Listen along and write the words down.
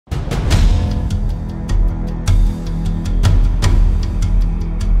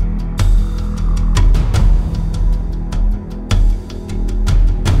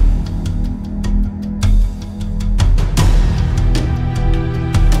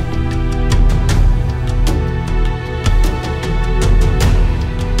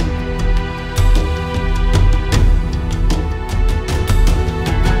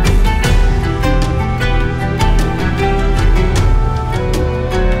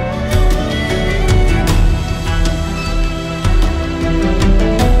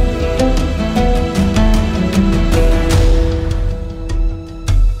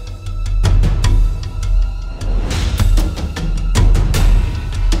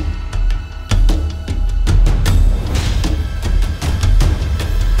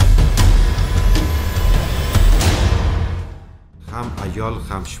ayol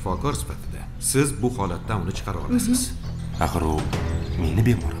ham shifokor sifatida siz bu holatdan uni chiqara olasiz. Axir u meni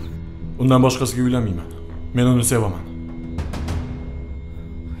bemorim. Undan boshqasiga uylanmayman. Men uni sevaman.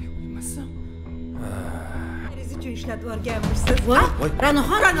 Ishlatib o'rganmisiz.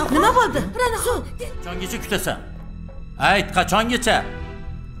 Ranoxon, nima bo'ldi? Ranoxon, qachongacha kutasan? Ayt, qachongacha?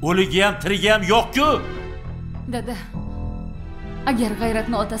 O'ligi ham, tirigi ham yo'q-ku. Dada, agar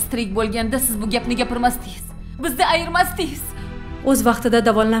G'ayratning otasi tirik bo'lganda siz bu gapni gapirmasdingiz. Bizni ayirmasdingiz. O'z vaqtida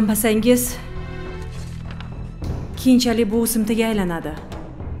davolanmasangiz, keyinchalik bu o'simtaga aylanadi.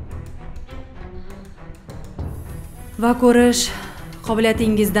 Va ko'rish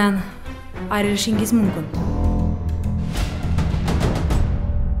qobiliyatingizdan ayrilishingiz mumkin.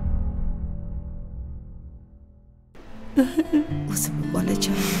 O'zim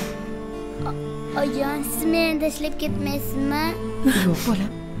bolajon. Oyon, siz meni tashlab ketmaysizmi? Yo'q,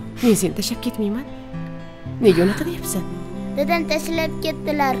 bolam. Men seni tashlab ketmayman. Nega unaqa deyapsan? Dadam tashlab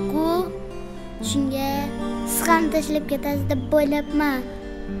ketdilar-ku. Shunga siz ham tashlab ketasiz deb o'ylabman.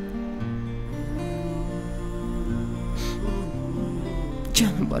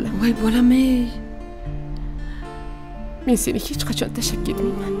 Jonim bolam, voy bolam-ey. Men seni hech qachon tashlab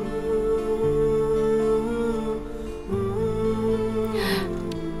ketmayman.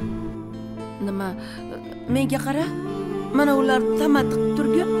 Nima? Menga qara. Mana ular tamat qilib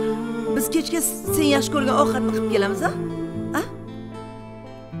turgan. Biz kechga sen yaxshi ko'rgan ovqatni qilib kelamiz, a?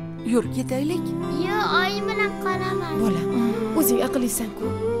 Yur, ketaylik. Yo'q, oyim bilan qolaman. Bolam, o'zing aqllisan-ku.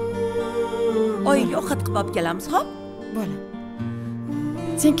 Oyingga ovqat qilib olib kelamiz, xo'p? Bolam.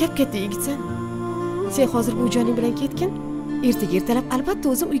 Sen katta yigitsan. Sen hozir bu joning bilan ketgin. Ertaga ertalab albatta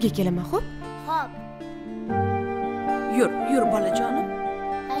o'zim uyga kelaman, xo'p? Xo'p. Yur bolajonim.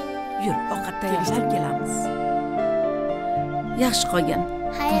 Yur, ovqat tayyorlab kelamiz. Yaxshi qolgin.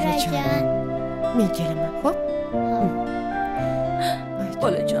 Xayr ojon. Men kelaman, xo'p?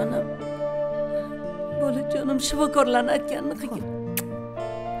 Bolajonim. Bolajonim shifokorlarning aytganini qilgin.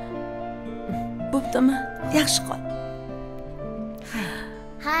 Bo'ptimi? Yaxshi qol.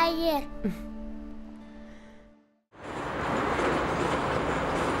 Xayr.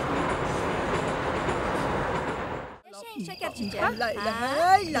 Shakarchicha.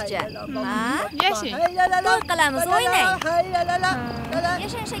 Yashang. To'y qilamiz, o'ynang.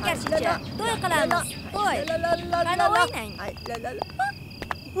 Yashang shakarchicha. To'y qilamiz. To'y. Qani o'ynang.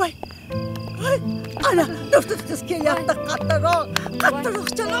 Voy. Ana, do'stim qiz kelyapti, qattiqroq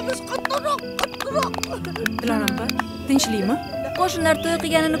chalamiz, qattiqroq. Dilorampa, tinchlikmi? Qo'shnilar to'y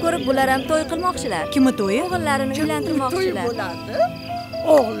qilganini ko'rib, bular ham to'y qilmoqchilar. Kimni to'yi? O'g'illarini uylantirmoqchilar.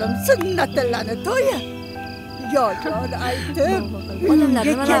 O'g'lim sunnatlarni to'yi. Yo'q, aytib. Odamlar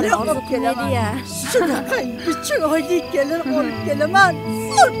nimalarni orzu qilmaydi-ya. Shunaqangi chiroyli kelin olib kelaman.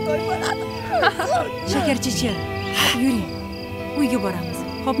 Zo'r to'y bo'ladi. Shakarchicha, yuring. Uyga boramiz.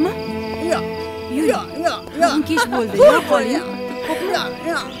 Xo'pmi? Yo'q. Yuring. Yo'q. Kech bo'ldi. Yo'q, qoling.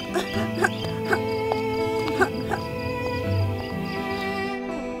 Yo'q.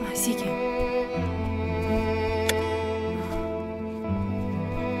 Sekin.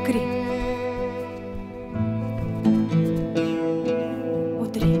 Kiring.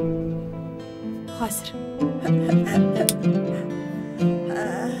 O'tiring. Hozir.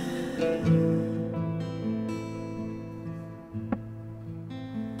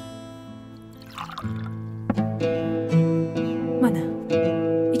 Mana,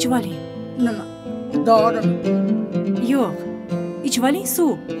 ichib oling. Nima? Dorimi? Yo'q. Ichib oling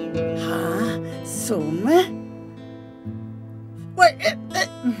suv. Ha, suvmi? Voy,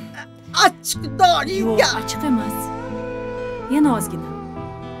 achchiq doringga. Yo'q, achchiq emas. Yana ozgina.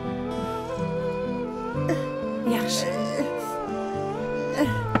 Yaxshi.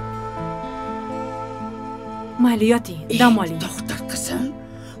 Mayli, yoting, dam oling. Doktor qizim,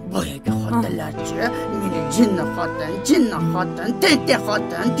 boyagi xotinlarchi meni jinni xotin, tente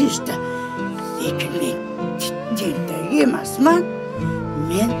xotin deyishdi. Lekin men tente emasman.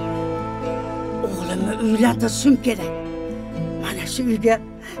 Men o'g'limni uylantirishim kerak. Mana shu uyga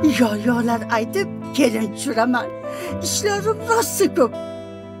yo'lar aytib kelin tushiraman. Ishlarim rosa ko'p.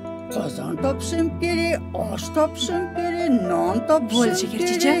 Qozon topishim kerak, osh topishim kerak, non topishim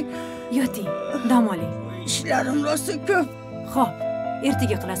kerak. Yoting, dam oling. Ishlarim rosa ko'p. Xo'p,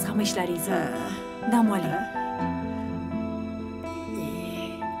 ertaga qilasiz hamma ishlaringizni. Dam oling.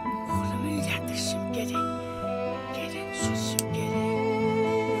 O'g'limni uylantirishim kerak. Kelin tushirishim kerak.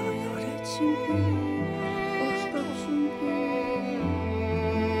 Yo'lar aytishim kerak. Osh topishim kerak.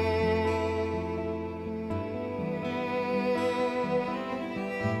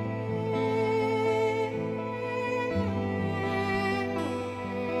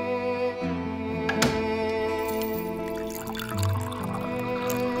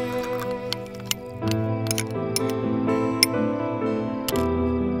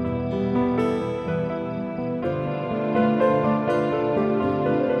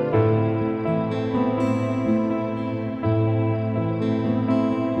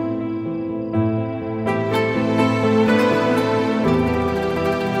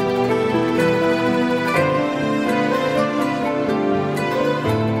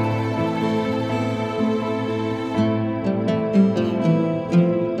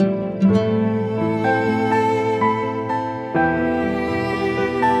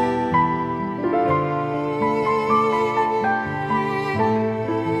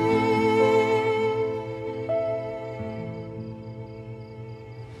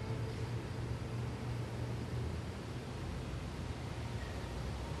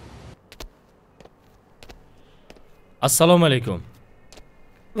 Assalomu alaykum.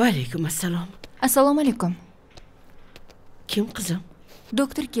 Va alaykum assalom. Assalomu alaykum. Kim qizim?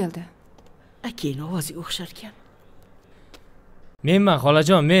 Doktor keldi. Akang ovoziga o'xshar ekan. Menman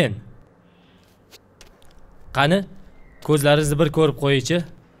xolajon, men. Qani, ko'zlaringizni bir ko'rib qo'yingchi.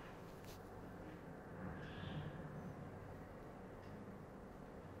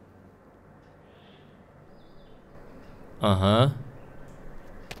 Aha.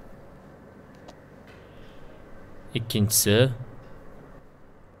 Ikkinchisi.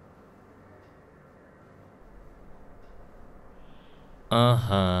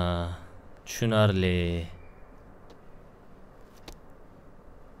 Aha. Tushunarli.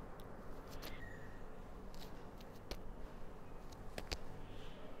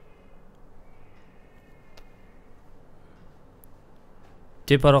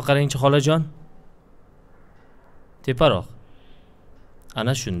 Teparoq qarangchi xolajon. Teparoq.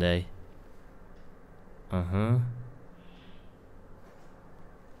 Ana shunday. Aha.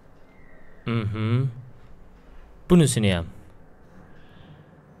 Bunisini ham.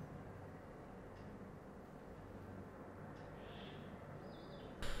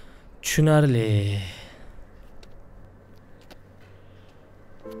 Tushunarli.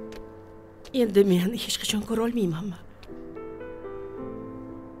 Endi men hech qachon ko'ra olmaymanmi?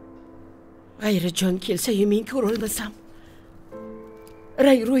 G'ayrijon kelsa-yu men ko'ra olmasam,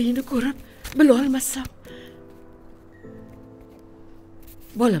 ro'yini ko'rib bila olmasam,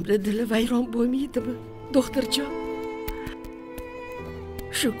 bolamda dili vayron bo'lmaydimi, doktorjon?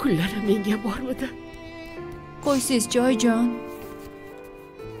 Shu kunlar menga bormidi? Qo'ysiz joyjon.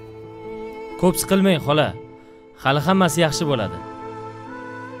 Ko'p siqilmang xola. Hali hammasi yaxshi bo'ladi.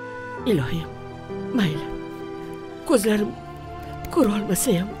 Ilohim, mayli. Ko'zlarim ko'ra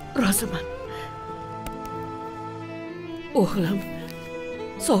olmasa ham roziman. O'g'lim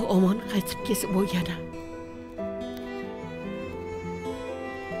sog' omon qaytib kelsa bo'lgani.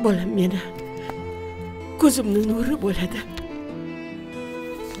 Bolam meni ko'zimning nuri bo'ladi.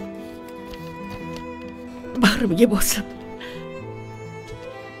 Bag'rimga bosib,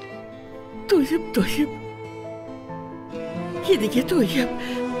 to'yib, hidiga to'yib,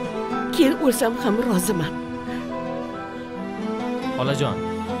 keyin o'lsam ham roziman. Xolajon,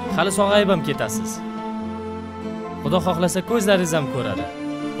 hali sog'ayib ham ketasiz. Xudo xohlasa ko'zlaringiz ham ko'radi.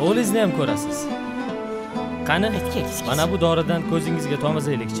 O'g'lingizni ham ko'rasiz. Qani, mana bu doridan ko'zingizga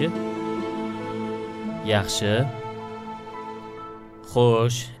tomizaylikchi. Yaxshi.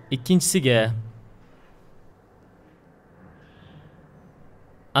 Xo'sh, ikkinchisiga.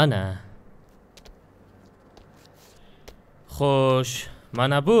 Ana. Xo'sh,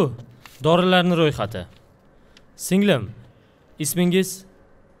 mana bu dorilarning ro'yxati. Singlim, ismingiz?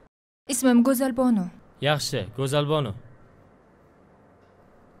 Ismim Go'zalbonu. Yaxshi, Go'zalbonu.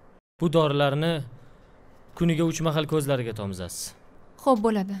 Bu dorilarni kuniga 3 mahal ko'zlariga tomizasiz. Xo'p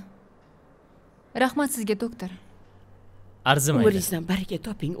bo'ladi. Rahmat sizga, doktor. Arzimaydi. Umringizdan baraka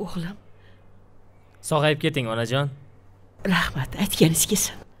toping, o'g'lim. Sog'ayib keting, onajon. Rahmat, aytganingiz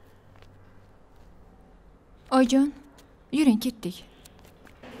kelsin. Oyjon, yuring ketdik.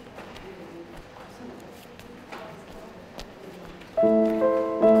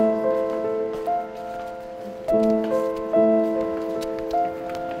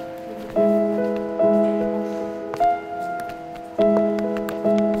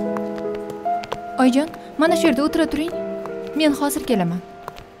 Oyjon, mana shu yerda o'tira turing. Men hozir kelaman.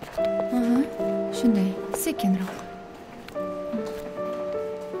 Shunday, sekinroq.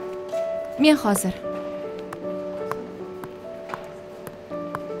 Men hozir.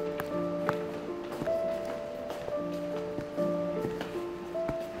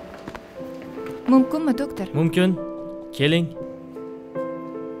 Mumkinmi, doktor? Mumkin. Keling.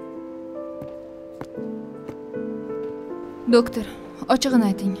 Doktor, ochig'ini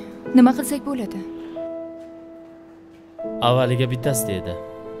ayting. Nima qilsak bo'ladi? Avvaliga bittasi edi.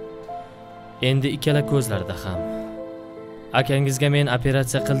 Endi ikkala ko'zlarda ham. Akangizga men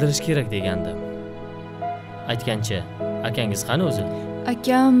operatsiya qildirish kerak degandim. Aytgancha, akangiz qani o'zi?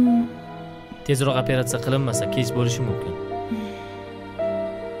 Akam tezroq operatsiya qilinmasa kech bo'lishi mumkin.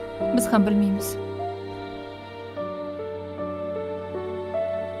 Biz ham bilmaymiz.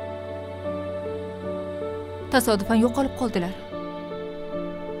 Tasodifan yo'qolib qoldilar.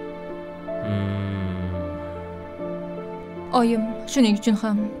 Oyim shuning uchun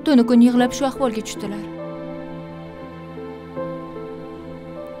ham tuni kun yig'lab shu ahvolga tushdilar.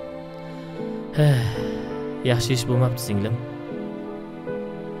 Yaxshi ish bo'lmabdi singlim.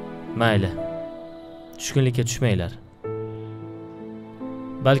 Mayli. Tushkunlikka tushmanglar.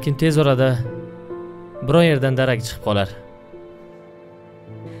 Balkim tez orada biron yerdan darak chiqib qolar.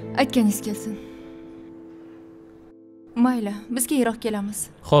 Aytganingiz kelsin. Mayli, biz keyinroq kelamiz.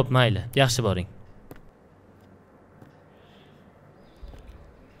 Xo'p, mayli. Yaxshi boring.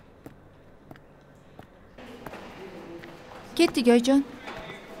 Ketdik, oyijon.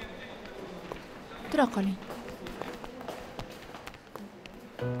 Tura qoling.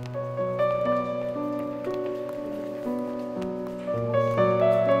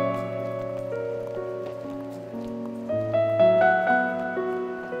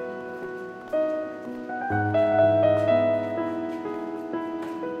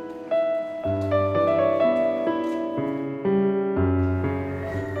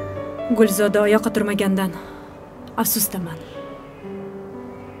 Gulzoda oyoqqa turmagandan afsusdaman.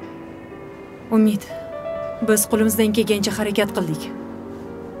 Umid, biz qo'limizdan kelgancha harakat qildik.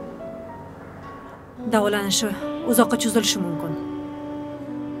 Davolanishi uzoqqa cho'zilishi mumkin.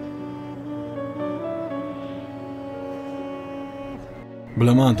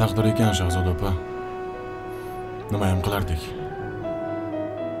 Bilaman, taqdir ekan Shahzoda opa. Nima ham qilardik?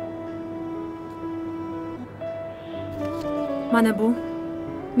 Mana bu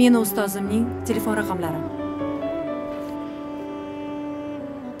meni ustozimning telefon raqamlari.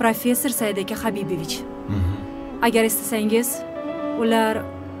 Professor Saidaka Habibovich. Agar istasangiz,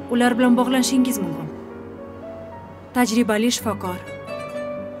 ular bilan bog'lanishingiz mumkin. Tajribali shifokor.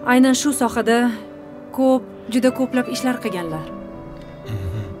 Aynan shu sohada juda ko'plab ishlar qilganlar.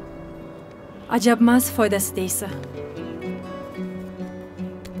 Ajabmas foydasi deysiz.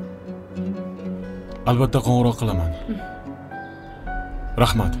 Albatta qo'ng'iroq qilaman.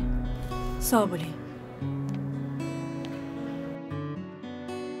 Rahmat. Sog' bo'ling.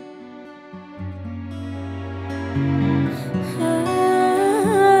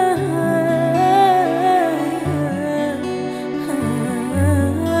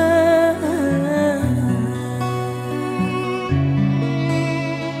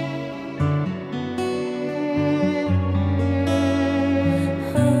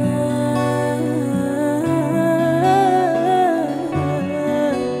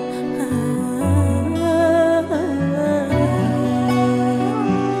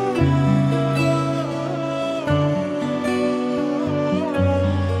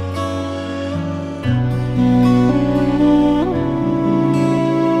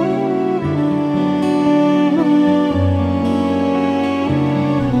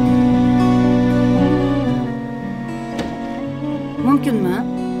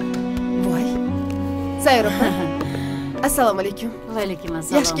 Assalomu alaykum. Va alaykum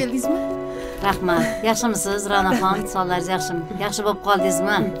assalom. Yaxshi keldingizmi? Rahmat. Yaxshimisiz, Ra'noxon? Sonlaringiz yaxshimi? Yaxshi bo'lib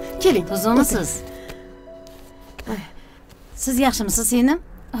qoldingizmi? Keling. Tuzukmisiz? Siz yaxshimisiz, singlim?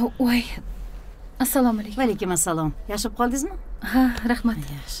 Voy. Assalomu alaykum. Va alaykum assalom. Yaxshi bo'lib qoldingizmi? Ha, rahmat.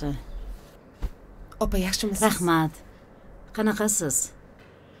 Yaxshi. Opa, yaxshimisiz? Rahmat. Qanaqasiz?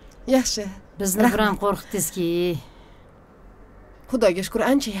 Yaxshi. Bizni biram qo'rqitdingizki. Xudoga shukr,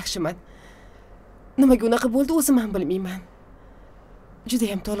 ancha yaxshiman. Nimaga unaqa bo'ldi o'zim ham bilmayman. Juda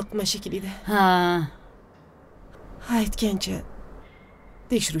ham toliqman shekilli. Ha. Aytgancha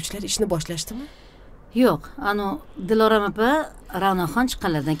tekshiruvchilar ishni boshlashdimi? Yo'q, Diloram opa Ra'noxon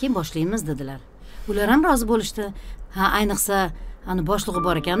chiqqanlardan keyin boshlaymiz dedilar. Ular ham rozi bo'lishdi. Ha, ayniqsa boshlig'i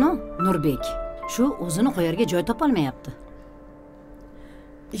bor ekan-ku, Nurbek. Shu o'zini qo'yarga joy topa olmayapti.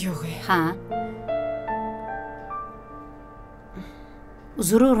 Yo'q. Ha.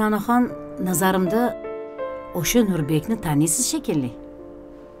 Uzr, Ra'noxon, nazarimda o'sha Nurbekni taniysiz shekilli.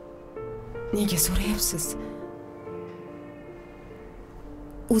 Nega so'rayapsiz?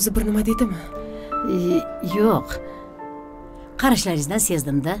 O'zi bir nima dedimi? Yo'q. Qarashlaringizdan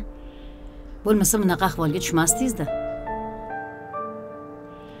sezdim-da. Bo'lmasa bunaqa ahvolga tushmasdingiz-da.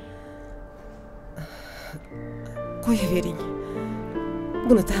 Qo'yavering.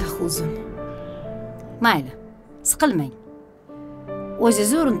 Buni tarixi uzun. Mayli, siqilmang.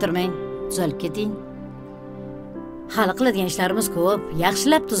 O'zingizni urintirmang, tuzalib keting. Hali qiladigan ishlarimiz ko'p,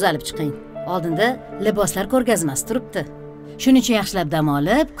 yaxshilab tuzalib chiqing. Oldinda liboslar ko'rgazmasi turibdi. Shuning uchun yaxshilab dam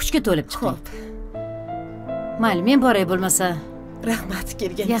olib, kuchga to'lib chiqing. Xo'p. Mayli, men boray bo'lmasa. Rahmat,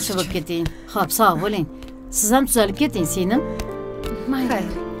 kelganingiz Yaxshi bo'lib keting. Xo'p, sog' bo'ling. Siz ham tuzalib keting, singlim. Mayli.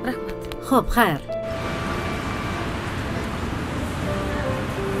 Rahmat. Xo'p, xayr.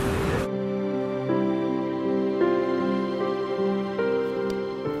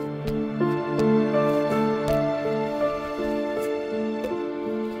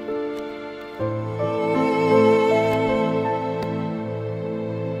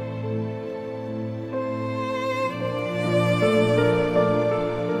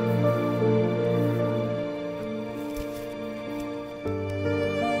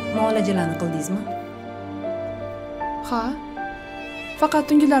 Muolajalarni qildingizmi? Ha. Faqat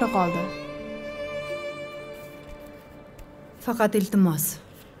tungilari qoldi. Faqat iltimos,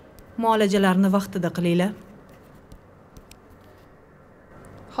 muolajalarni vaqtida qilinglar.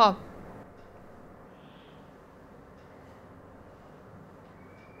 Xo'p.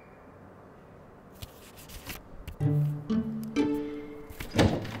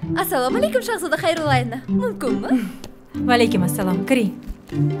 Assalomu alaykum Shahzoda Xayrullayevna. Mumkinmi? Va alaykum assalom. Kiring.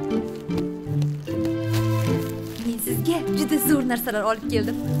 Men sizga juda zo'r narsalar olib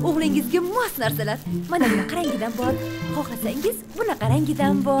keldim. O'g'lingizga mos narsalar. Mana bunaqa rangidan bor. Xohlasangiz bunaqa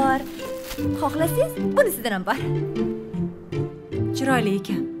rangidan bor. Xohlasangiz bunisidan ham bor. Chiroyli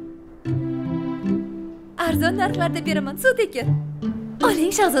ekan. Arzon narxlarda beraman, sut ekan.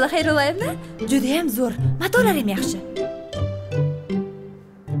 Oling Shahzoda Xayrullayevna, juda ham zo'r. Matolar ham yaxshi.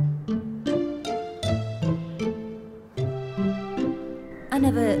 Ana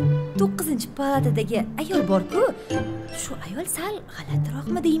bu 9-palatadagi ayol bor-ku, shu ayol sal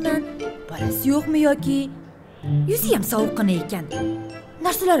g'alatiroqmi deyman? Bolasi yo'qmi yoki yuzi ham sovuqqina ekan.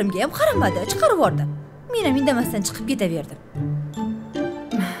 Narsalarimga ham qaramadi, chiqarib yubordi. Men ham indamasdan chiqib ketaverdim.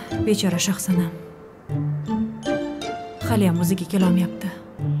 Bechora Shohsanam. Hali ham o'ziga kela olmayapti.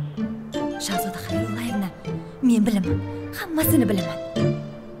 Shahzoda Xayrullayevna, men bilaman, hammasini bilaman.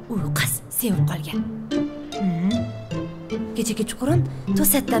 U qiz sevib qolgan. Kecha kechqurun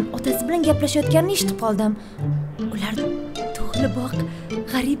to'satdan otasi bilan gaplashayotganini eshitib qoldim. Ular to'g'ri boq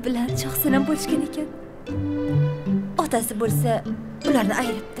g'arib bilan Shohsanam bo'lishgan ekan. Otasi bo'lsa ularni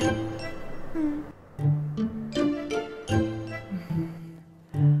ayiribdi.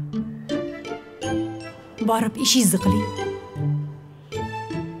 Borib ishingizni qiling.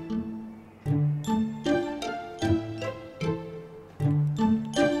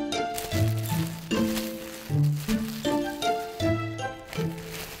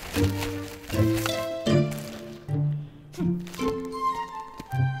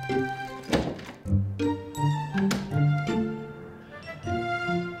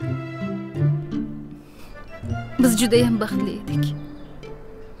 Biz juda ham baxtli edik.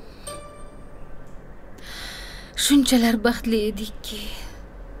 Shunchalar baxtli edikki,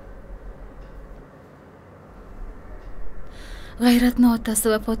 G'ayratni otasi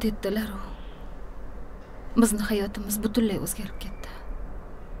vafot etdilar. Bizning hayotimiz butunlay o'zgarib ketdi.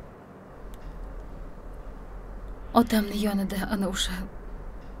 Otamning yonida ana o'sha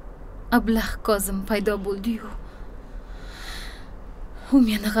ablah Kozim paydo bo'ldi-yu, u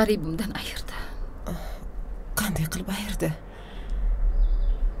meni g'aribimdan ayirdi. Qanday qilib ayirdi?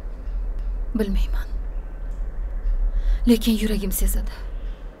 Bilmayman. Lekin yuragim sezadi.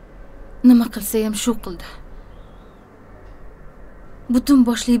 Nima qilsa ham shu qildi. Butun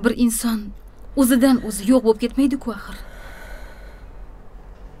boshli bir inson o'zidan o'zi yo'q bo'lib ketmaydi-ku axir.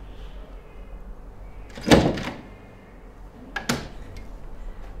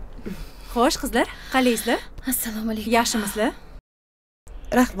 Xo'sh, qizlar, qalaysizlar? Assalomu alaykum. Yaxshimisizlar?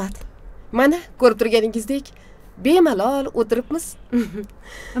 Rahmat. Mana ko'rib turganingizdek, bemalol o'tiribmiz.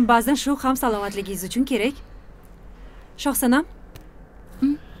 Ba'zan shu ham salomatligingiz uchun kerak. Shohsanam,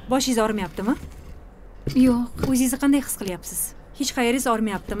 boshingiz og'rimayaptimi? Yo'q. O'zingizni qanday his qilyapsiz? Hech qayeringiz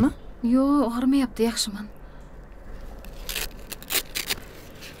og'rimayaptimi? Yo'q, og'rimayapti, yaxshiman.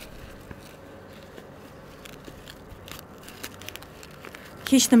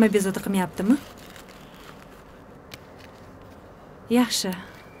 Hech nima bezovta qilmayaptimi? Yaxshi.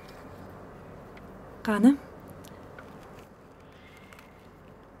 Qani?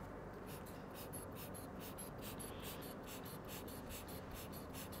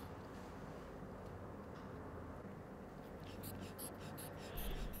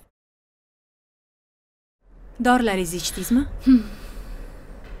 Dorilaringizni ichdingizmi?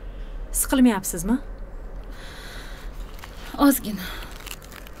 Siqilmayapsizmi? Ozgina.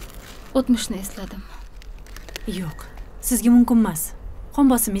 O'tmishni esladim. Yo'q, sizga mumkin emas.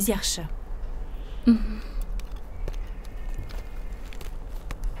 Qon bosimingiz yaxshi.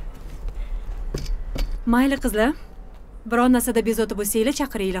 Mayli qizlar, biror narsada bezovta bo'lsanglar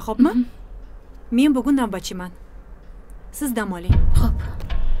chaqiringlar, xo'pmi? Men bugun navbatchiman. Siz dam oling. Xo'p.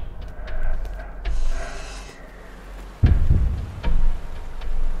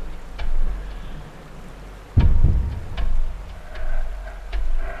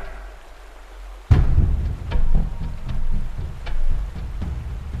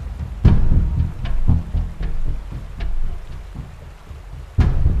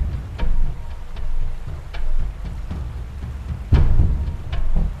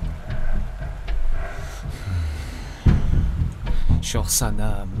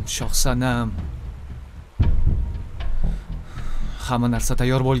 Shohsanam. Hamma narsa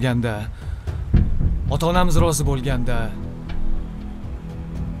tayyor bo'lganda, ota-onamiz rozi bo'lganda,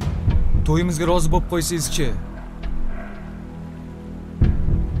 to'yimizga rozi bo'lib qo'ysangizchi.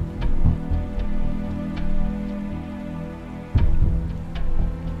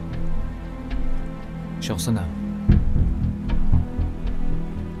 Shohsanam.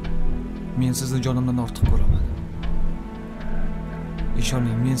 Men sizni jonimdan ortiq ko'raman.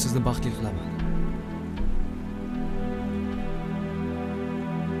 Ishoning, men sizni baxtli qilaman.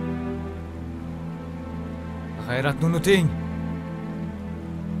 G'ayratni unuting.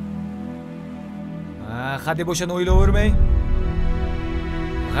 Hadeb o'shani o'ylayvermang.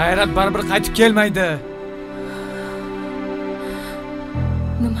 G'ayrat baribir qaytib kelmaydi.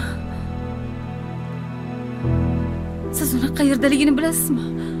 Nima? Siz uni qayerdaligini bilasizmi?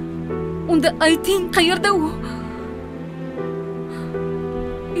 Unda ayting, qayerda u?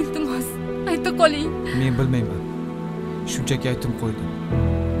 Iltimos, ayta qoling. Men bilmayman. Shunchaki aytib qo'ydim.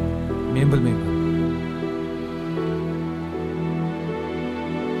 Men bilmayman.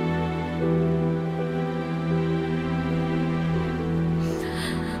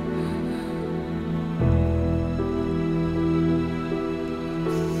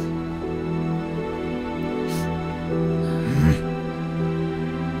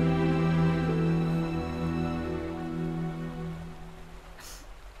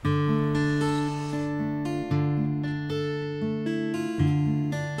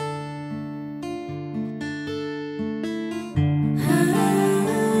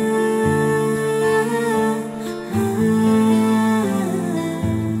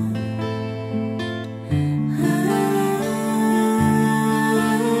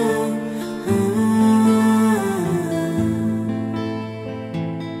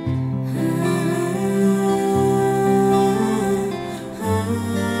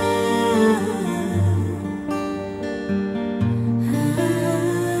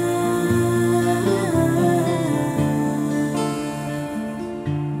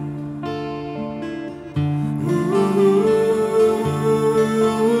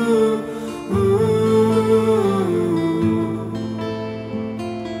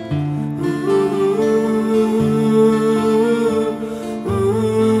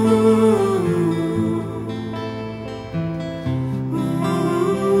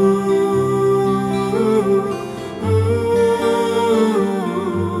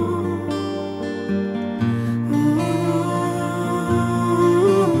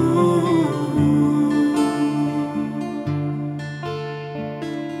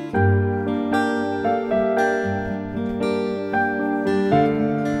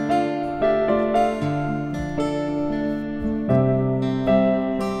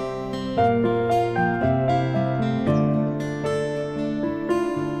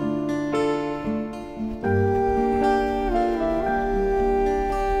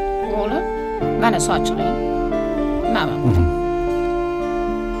 Mana soching. Mana.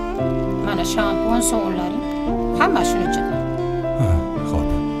 Mana shampun sovunlaring. Hamma shuni ichadi. Xo'p.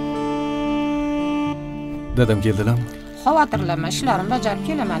 Dadam keldilarmi? Xavotirlanma, ishlarimni bajarib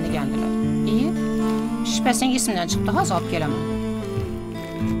kelaman degandilar. Shipasing esimdan chiqdi, hozir olib kelaman.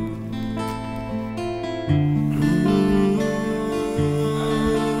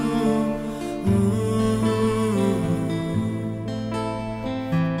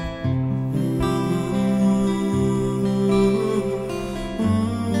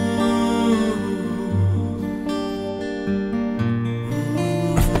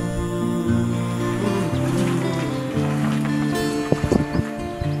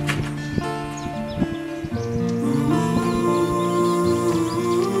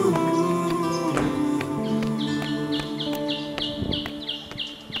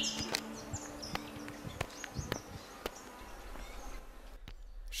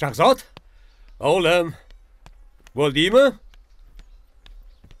 Shahzod, o'g'lim, bo'ldingmi?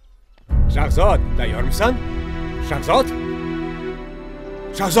 Shahzod, tayyormisan? Shahzod?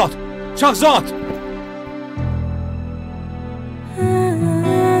 Shahzod! Shahzod!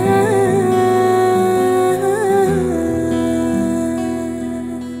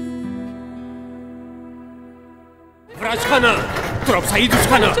 Vrachxona! Turab Saidov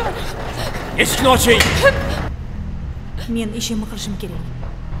qani? Eshikni oching. Men ishimni qilishim kerak.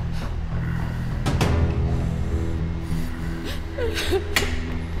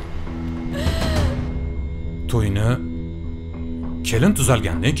 To'yni kelin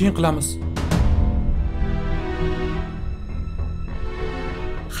tuzalgandan keyin qilamiz.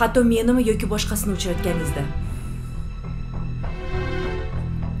 Hatto menimi yoki boshqasini uchratganingizda.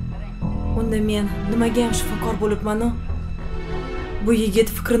 Unda men nimaga ham shifokor bo'libman-ku? Bu yigit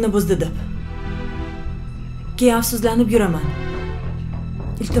fikrini buzdi deb. Keyin afsuslanib yuraman.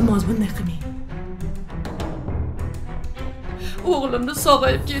 Iltimos bunday qilmang. O'g'limni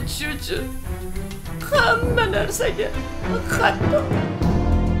sog'ayib ketishi uchun hamma narsaga, hatto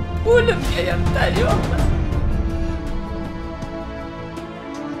o'limga ham tayyorman.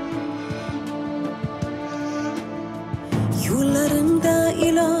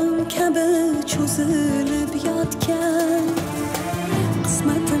 kabi cho'zilib yotgan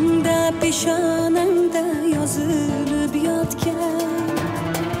qismatimda peshonamda yozilib yotgan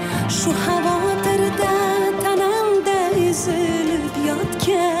shu xavotirda tanamda ezilib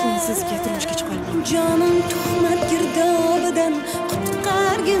yotgan sizga turmushga chiqolmayman jonim tuhmat girdobidan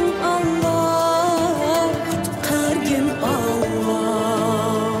qutqargin Alloh qutqargin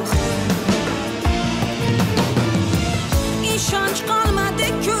Alloh ishonch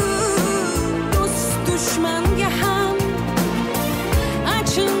qolmadi-ku do'st dushmanga ham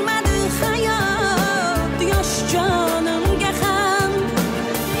achinmadi hayot yosh jonimga ham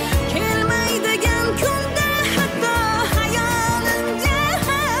kelmaydigan kunda hatto hayolimga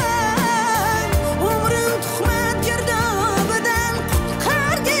ham umrim tuhmat girdobidan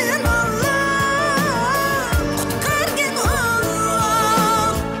qutqargin Alloh qutqargin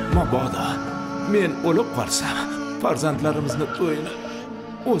Alloh Mabodo men o'lib qolsam farzandlarimizni to'yini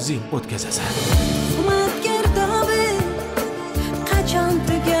o'zing o'tkazasan. tuhmat girdobi qachon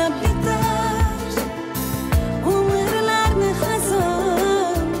tugab bitar umrlarni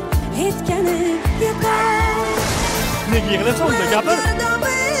xazon etgani yetar nega yig'laysan unda gapir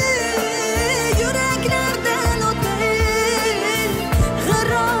yuraklardan o'tib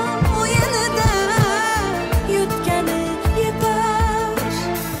g'arom o'yinida yutgani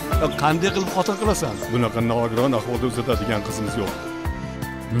yetar qanday qilib xotin qilasan? Bunaqa nogiron ahvolda uzatadigan qizimiz yo'q.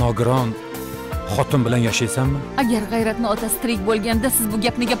 Nogiron xotin bilan yashaysanmi? Agar G'ayratning otasi tirik bo'lganda siz bu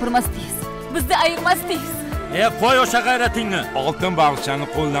gapni gapirmasdingiz. Bizni ayirmasdingiz. Qo'y o'sha g'ayratingni. Oltin baliqchani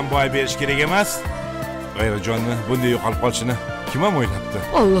qo'ldan boy berish kerak emas. G'ayratjonni bunday yo'qolib qolishini kim ham o'ylabdi?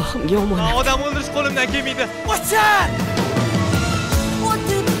 Allohimga omonat. Odam o'ldirish qo'limdan kelmaydi. O'chsan!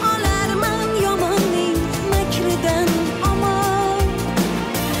 o'tib olarman yomonning makridan omon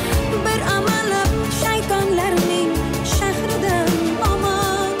bir amalab shaytonlarning shahridan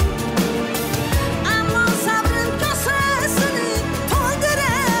omon ammo sabrim kosasini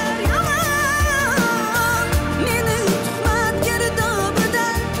to'ldirar yomon meni tuhmat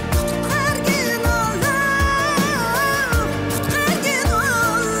girdobidan qutqargin Alloh qutqargin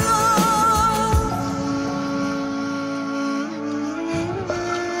Alloh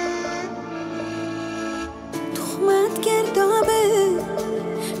tuhmat girdobi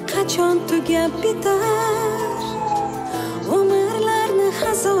qachon tugab bitar umrlarni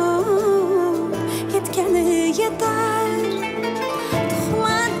xazon etgani yetar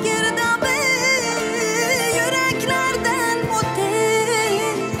tuhmat girdobi yuraklardan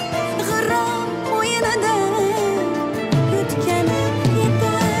o'tib g'arom o'yinida yutgani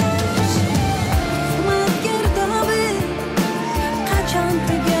yetar tuhmat girdobi qachon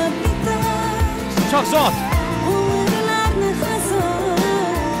tugab bitar Shohzod! umrlarni xazon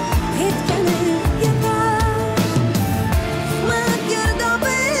etgani yetar tuhmat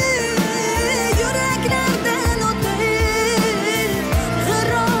girdobi yuraklardan o'tib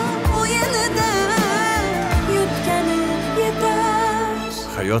g'arom o'yinida yutgani yetar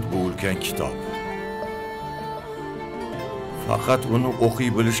Hayot bu ulkan kitob. Faqat uni o'qiy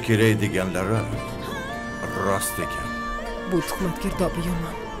bilish kerak deganlari rost ekan. Bu tuhmat girdobi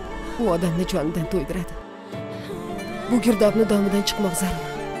yomon. U odamni jonidan to'ydiradi. Bu girdobni domidan chiqmoq zarur.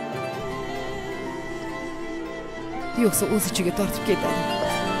 Yo'qsa o'z ichiga tortib ketadi.